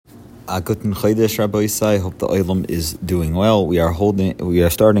Guten Chodesh, Rabbi Isai. Hope the Olam is doing well. We are starting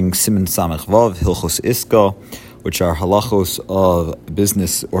Siman Samech Vav, Hilchos Iska, which are halachos of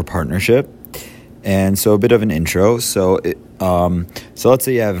business or partnership. And so a bit of an intro. So let's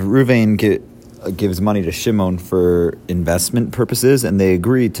say you have Reuven gives money to Shimon for investment purposes, and they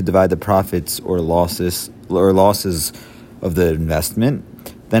agree to divide the profits or losses of the investment.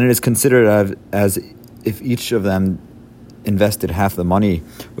 Then it is considered as if each of them invested half the money,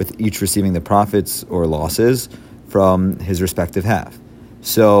 with each receiving the profits or losses from his respective half.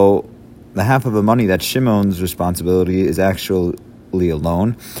 So the half of the money that's Shimon's responsibility is actually a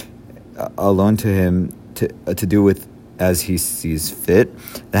loan to him to do with as he sees fit.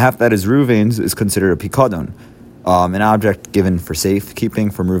 The half that is Reuven's is considered a pikadon, an object given for safekeeping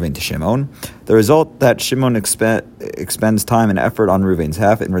from Reuven to Shimon. The result that Shimon expends time and effort on Reuven's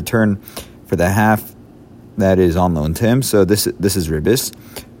half in return for the half that is on loan to him. So this is ribis,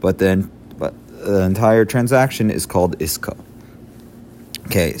 but the entire transaction is called iska.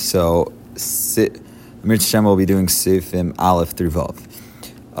 Okay, so Mir Hashem will be doing Sifim Aleph through Vav.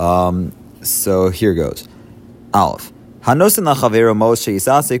 So here goes. Aleph. So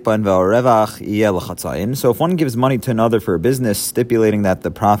if one gives money to another for a business, stipulating that the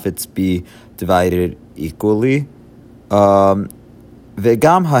profits be divided equally, and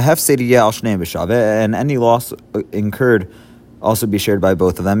any loss incurred also be shared by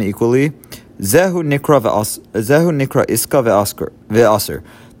both of them equally. Zehu nikra iska ve'aser.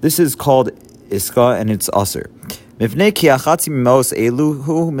 This is called iska and it's aser.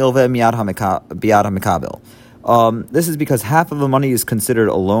 This is because half of the money is considered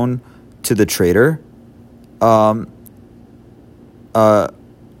a loan to the trader. For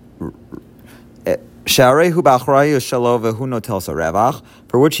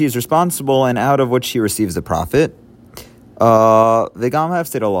which he is responsible and out of which he receives the profit.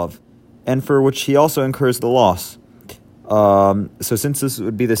 And for which he also incurs the loss. So since this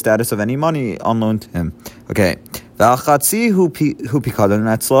would be the status of any money on loan to him. Okay. The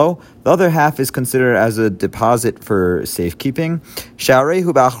other half is considered as a deposit for safekeeping. For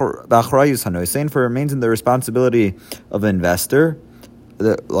it remains in the responsibility of the investor,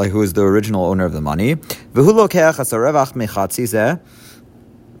 who is the original owner of the money.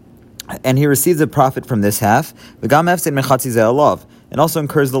 And he receives a profit from this half, and also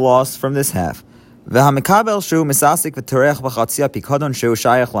incurs the loss from this half. The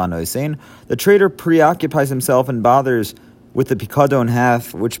trader preoccupies himself and bothers with the pikadon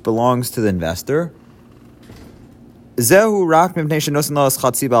half, which belongs to the investor.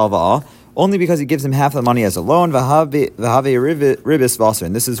 Only because he gives him half the money as a loan. And this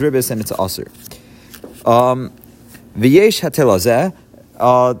is ribis and it's aser.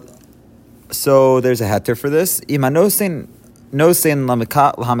 So there's a heter for this. So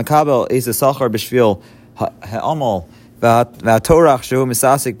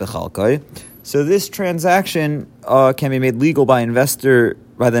this transaction can be made legal by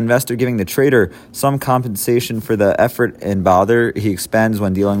the investor giving the trader some compensation for the effort and bother he expends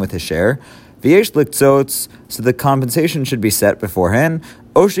when dealing with his share. So the compensation should be set beforehand,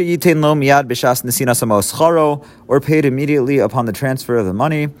 or paid immediately upon the transfer of the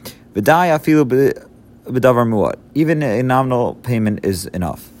money. Even a nominal payment is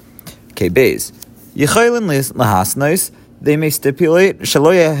enough. Okay, Bays. They may stipulate so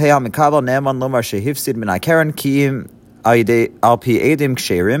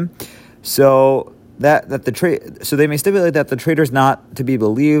they may stipulate that the trader is not to be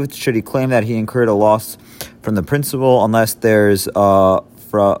believed should he claim that he incurred a loss from the principal, unless there's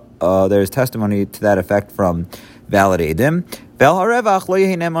testimony to that effect from valid edim.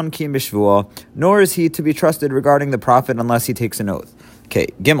 Nor is he to be trusted regarding the profit unless he takes an oath. Okay,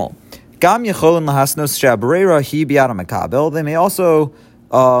 Gimel. They may also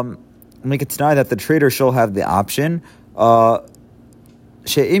make it deny that the trader shall have the option. So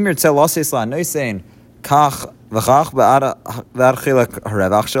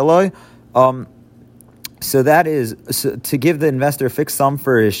that is to give the investor a fixed sum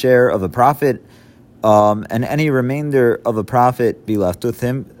for his share of the profit, and any remainder of the profit be left with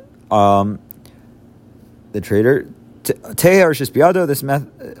him, the trader. This method,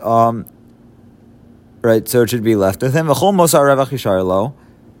 right? So it should be left with him.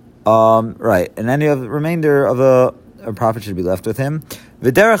 Right, and any of the remainder of the profit should be left with him.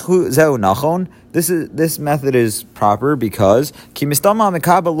 This method is proper because because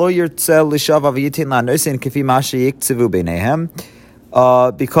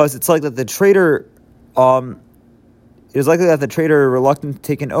it's like that the trader. It is likely that the trader is reluctant to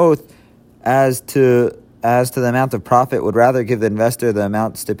take an oath as to as to the amount of profit, would rather give the investor the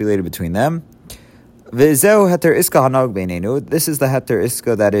amount stipulated between them. V'zeu heter iska hanog beinenu. This is the heter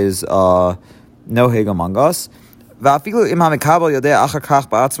iska that is noheg among us. And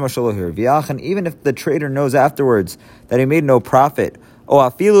even if the trader knows afterwards that he made no profit,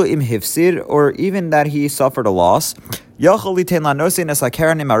 or even that he suffered a loss, he may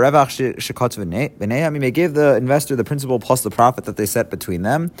give the investor the principal plus the profit that they set between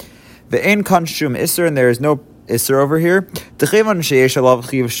them. And there is no isser over here.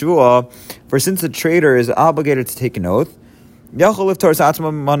 For since the trader is obligated to take an oath,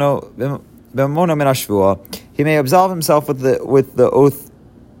 he may absolve himself with the oath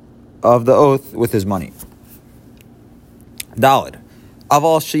with his money. Daled.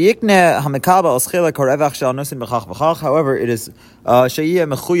 However, it is sheyeh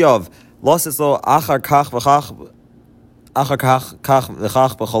mechuyav losses lo achar kach v'chach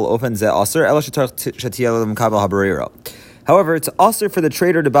b'chol ofen ze aser ela shetiyeh l'mekabel habarira. However, it's aser for the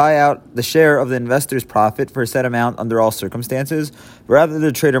trader to buy out the share of the investor's profit for a set amount under all circumstances. Rather,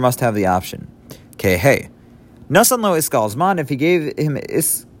 the trader must have the option. Okay, hey. Nasan lo iska alzman, if he gave him an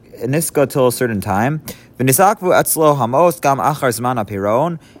iska till a certain time, v'nisakvu atzlo hamos gam achar zman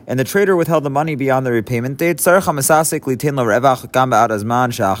apiron, and the trader withheld the money beyond the repayment date, tzarech hamasasik litin lo revach gam ba'ad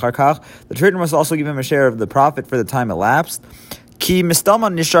azman she'achar kach, the trader must also give him a share of the profit for the time elapsed, ki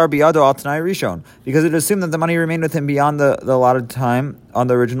mistalman nishar biyado al tanai rishon, because it is assumed that the money remained with him beyond the allotted time on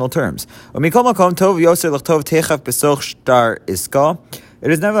the original terms. Umikol makom tov yoser l'chtov techaf besoch shtar iska. It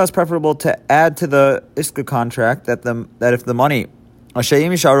is nevertheless preferable to add to the iska contract that if the money that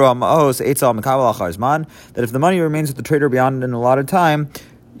if the money remains with the trader beyond an allotted time,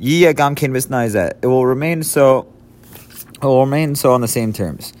 it will remain so on the same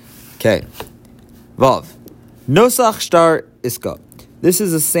terms. Okay. Vav. Nosach shtar iska. This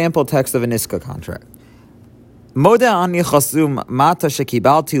is a sample text of an iska contract. Moda ani chasum mata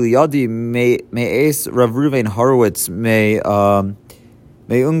shekibalti liyadi me'es Rav Ruvain Horowitz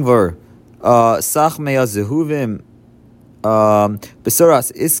Ungvar Sach Meya Zehuvim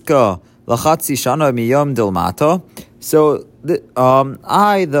Besoras Iska Lachatzi Shana Miyom Dilmata. So the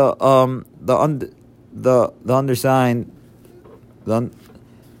undersigned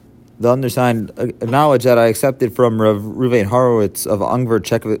acknowledge that I accepted from Rav Ruvain Horowitz of Ungvar,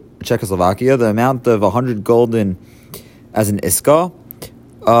 Czechoslovakia, the amount of 100 gulden as an iska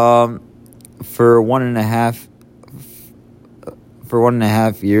for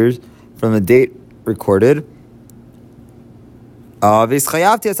 1.5 years from the date recorded. And I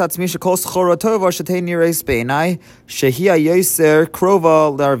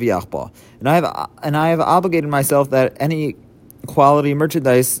have obligated myself that any quality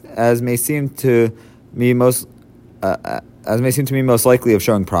merchandise as may seem to me most likely of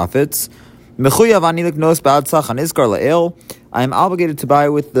showing profits. I am obligated to buy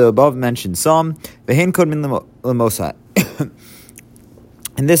with the above mentioned sum.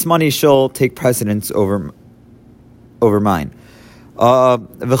 And this money shall take precedence over mine. All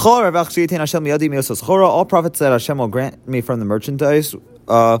profits that Hashem will grant me from the merchandise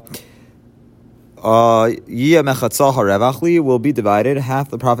will be divided, half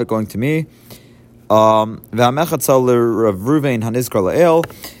the profit going to me, and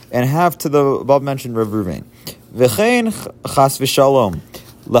half to the above mentioned Rav Ruvain.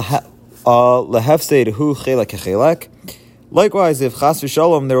 Likewise, if chas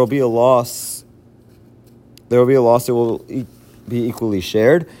v'shalom there will be a loss, it will be equally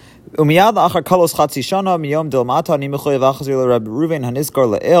shared. Immediately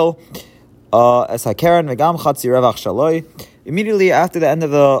after the end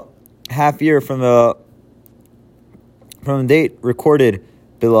of the half year from the date recorded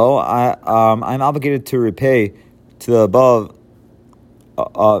below, I'm obligated to repay to the above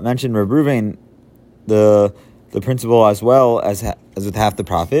mentioned Rav Ruvain the principal as well as with half the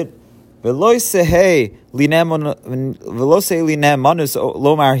profit. I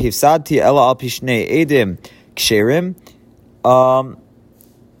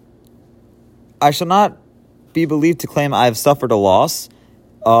shall not be believed to claim I have suffered a loss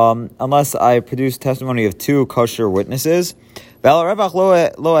unless I produce testimony of 2 kosher witnesses.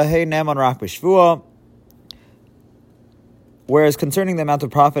 Whereas concerning the amount of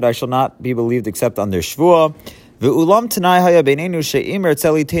profit, I shall not be believed except under shvua.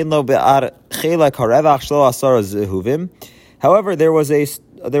 However, there was a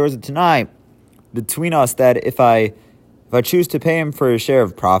tanai between us that if I choose to pay him for a share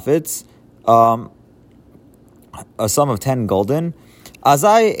of profits, a sum of 10 gulden,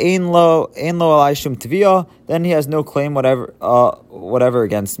 Azai ein lo alai shum tvia. Then he has no claim whatever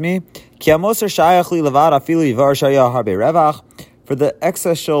against me. Ki hamoser shayach li levad afilu yivar shayah harbe revach. For the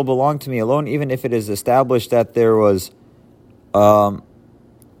excess shall belong to me alone, even if it is established that there was a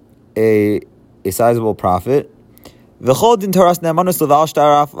sizable profit. All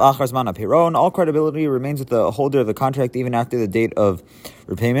credibility remains with the holder of the contract even after the date of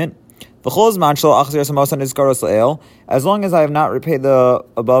repayment. As long as I have not repaid the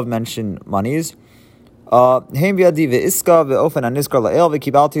above mentioned monies. So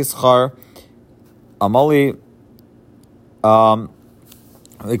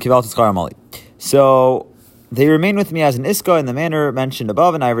they remain with me as an iska in the manner mentioned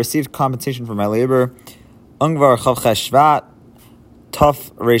above, and I have received compensation for my labor. Ungvar Chavchesh Shvat,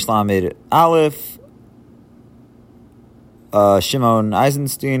 Tuf Reish Lamed Aleph, Shimon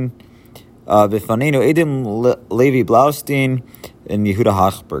Eisenstein, Bifanenu Edim Levi Blaustein, and Yehuda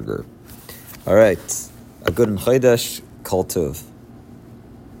Hachberger. All right, a good Chodesh, Kol Tov.